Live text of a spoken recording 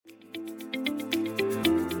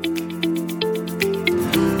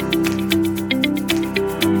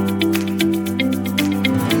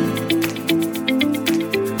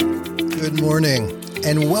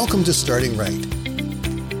and welcome to Starting Right.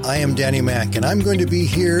 I am Danny Mack, and I'm going to be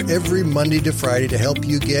here every Monday to Friday to help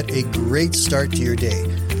you get a great start to your day.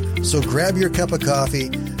 So grab your cup of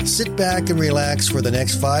coffee, sit back and relax for the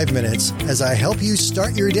next 5 minutes as I help you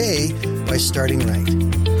start your day by starting right.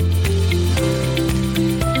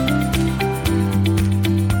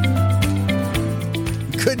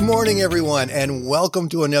 Good morning, everyone, and welcome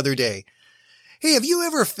to another day. Hey, have you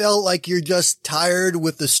ever felt like you're just tired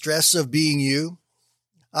with the stress of being you?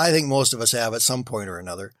 I think most of us have at some point or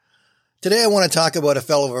another. Today I want to talk about a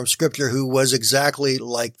fellow from Scripture who was exactly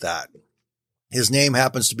like that. His name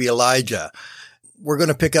happens to be Elijah. We're going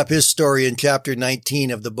to pick up his story in chapter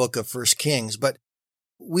 19 of the book of 1 Kings, but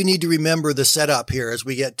we need to remember the setup here as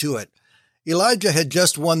we get to it. Elijah had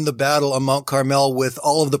just won the battle on Mount Carmel with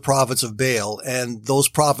all of the prophets of Baal, and those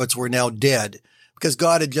prophets were now dead because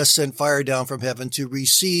God had just sent fire down from heaven to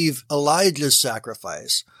receive Elijah's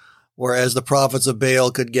sacrifice, whereas the prophets of Baal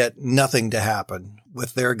could get nothing to happen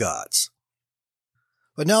with their gods.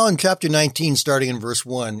 But now in chapter 19, starting in verse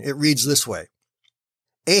 1, it reads this way.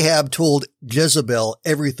 Ahab told Jezebel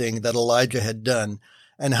everything that Elijah had done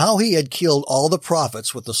and how he had killed all the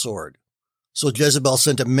prophets with the sword. So Jezebel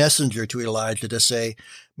sent a messenger to Elijah to say,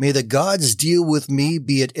 "May the gods deal with me,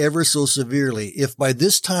 be it ever so severely, if by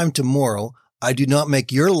this time tomorrow I do not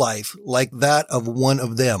make your life like that of one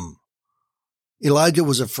of them." Elijah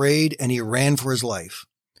was afraid and he ran for his life.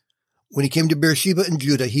 When he came to Beersheba in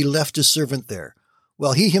Judah, he left his servant there,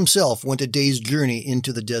 while he himself went a day's journey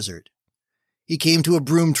into the desert. He came to a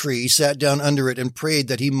broom tree, sat down under it, and prayed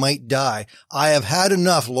that he might die. "I have had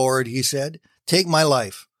enough, Lord," he said. "Take my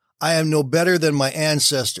life. I am no better than my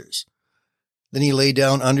ancestors." Then he lay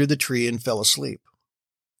down under the tree and fell asleep.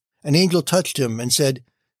 An angel touched him and said,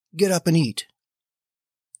 "Get up and eat."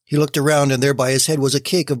 He looked around, and there by his head was a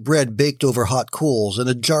cake of bread baked over hot coals and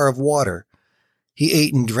a jar of water. He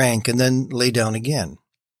ate and drank and then lay down again.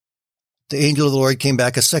 The angel of the Lord came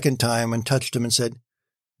back a second time and touched him and said,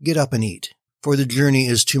 "Get up and eat, for the journey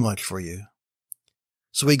is too much for you."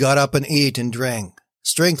 So he got up and ate and drank.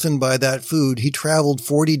 Strengthened by that food, he traveled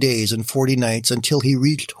 40 days and 40 nights until he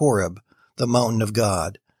reached Horeb, the mountain of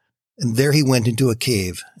God. And there he went into a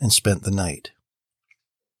cave and spent the night.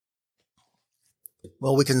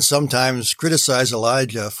 Well, we can sometimes criticize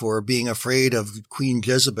Elijah for being afraid of Queen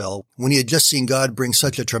Jezebel when he had just seen God bring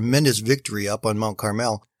such a tremendous victory up on Mount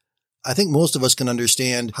Carmel. I think most of us can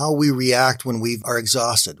understand how we react when we are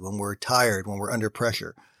exhausted, when we're tired, when we're under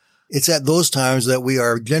pressure. It's at those times that we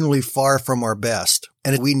are generally far from our best,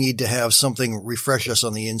 and we need to have something refresh us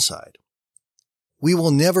on the inside. We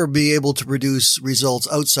will never be able to produce results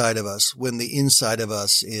outside of us when the inside of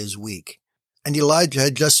us is weak. And Elijah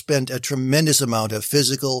had just spent a tremendous amount of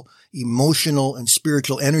physical, emotional, and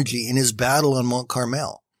spiritual energy in his battle on Mount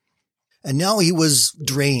Carmel. And now he was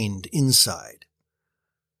drained inside.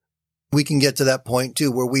 We can get to that point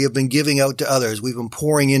too, where we have been giving out to others. We've been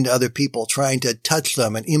pouring into other people, trying to touch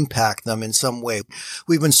them and impact them in some way.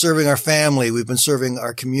 We've been serving our family. We've been serving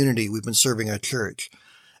our community. We've been serving our church.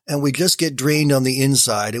 And we just get drained on the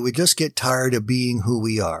inside, and we just get tired of being who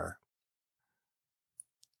we are.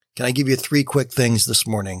 Can I give you 3 quick things this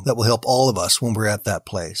morning that will help all of us when we're at that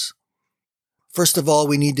place? First of all,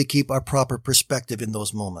 we need to keep our proper perspective in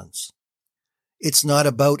those moments. It's not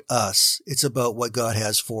about us. It's about what God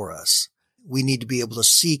has for us. We need to be able to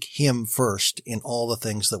seek Him first in all the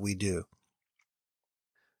things that we do.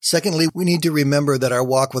 Secondly, we need to remember that our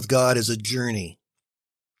walk with God is a journey.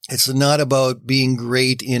 It's not about being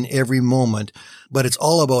great in every moment, but it's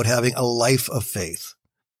all about having a life of faith.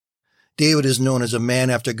 David is known as a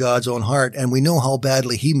man after God's own heart, and we know how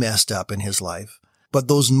badly he messed up in his life. But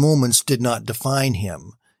those moments did not define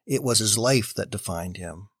him. It was his life that defined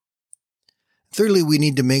him. Thirdly, we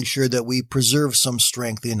need to make sure that we preserve some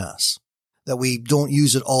strength in us, that we don't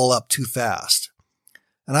use it all up too fast.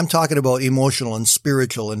 And I'm talking about emotional and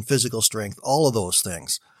spiritual and physical strength, all of those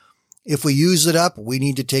things. If we use it up, we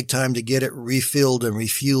need to take time to get it refilled and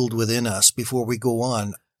refueled within us before we go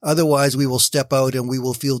on. Otherwise, we will step out and we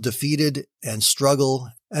will feel defeated and struggle,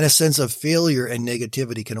 and a sense of failure and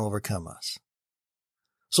negativity can overcome us.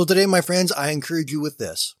 So today, my friends, I encourage you with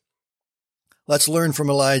this. Let's learn from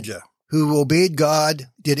Elijah, who obeyed God,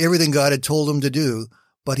 did everything God had told him to do,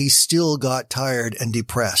 but he still got tired and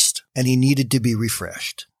depressed, and he needed to be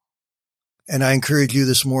refreshed. And I encourage you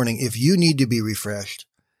this morning, if you need to be refreshed,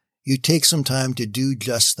 you take some time to do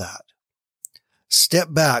just that. Step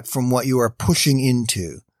back from what you are pushing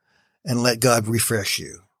into and let God refresh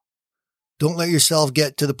you. Don't let yourself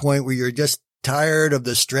get to the point where you're just tired of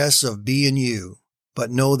the stress of being you. But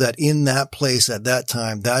know that in that place at that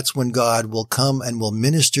time, that's when God will come and will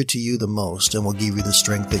minister to you the most and will give you the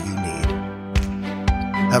strength that you need.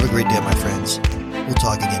 Have a great day, my friends. We'll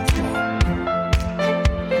talk again tomorrow.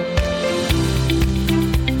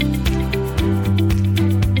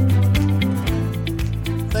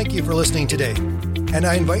 Thank you for listening today. And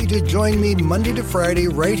I invite you to join me Monday to Friday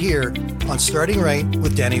right here on Starting Right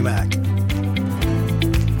with Danny Mac.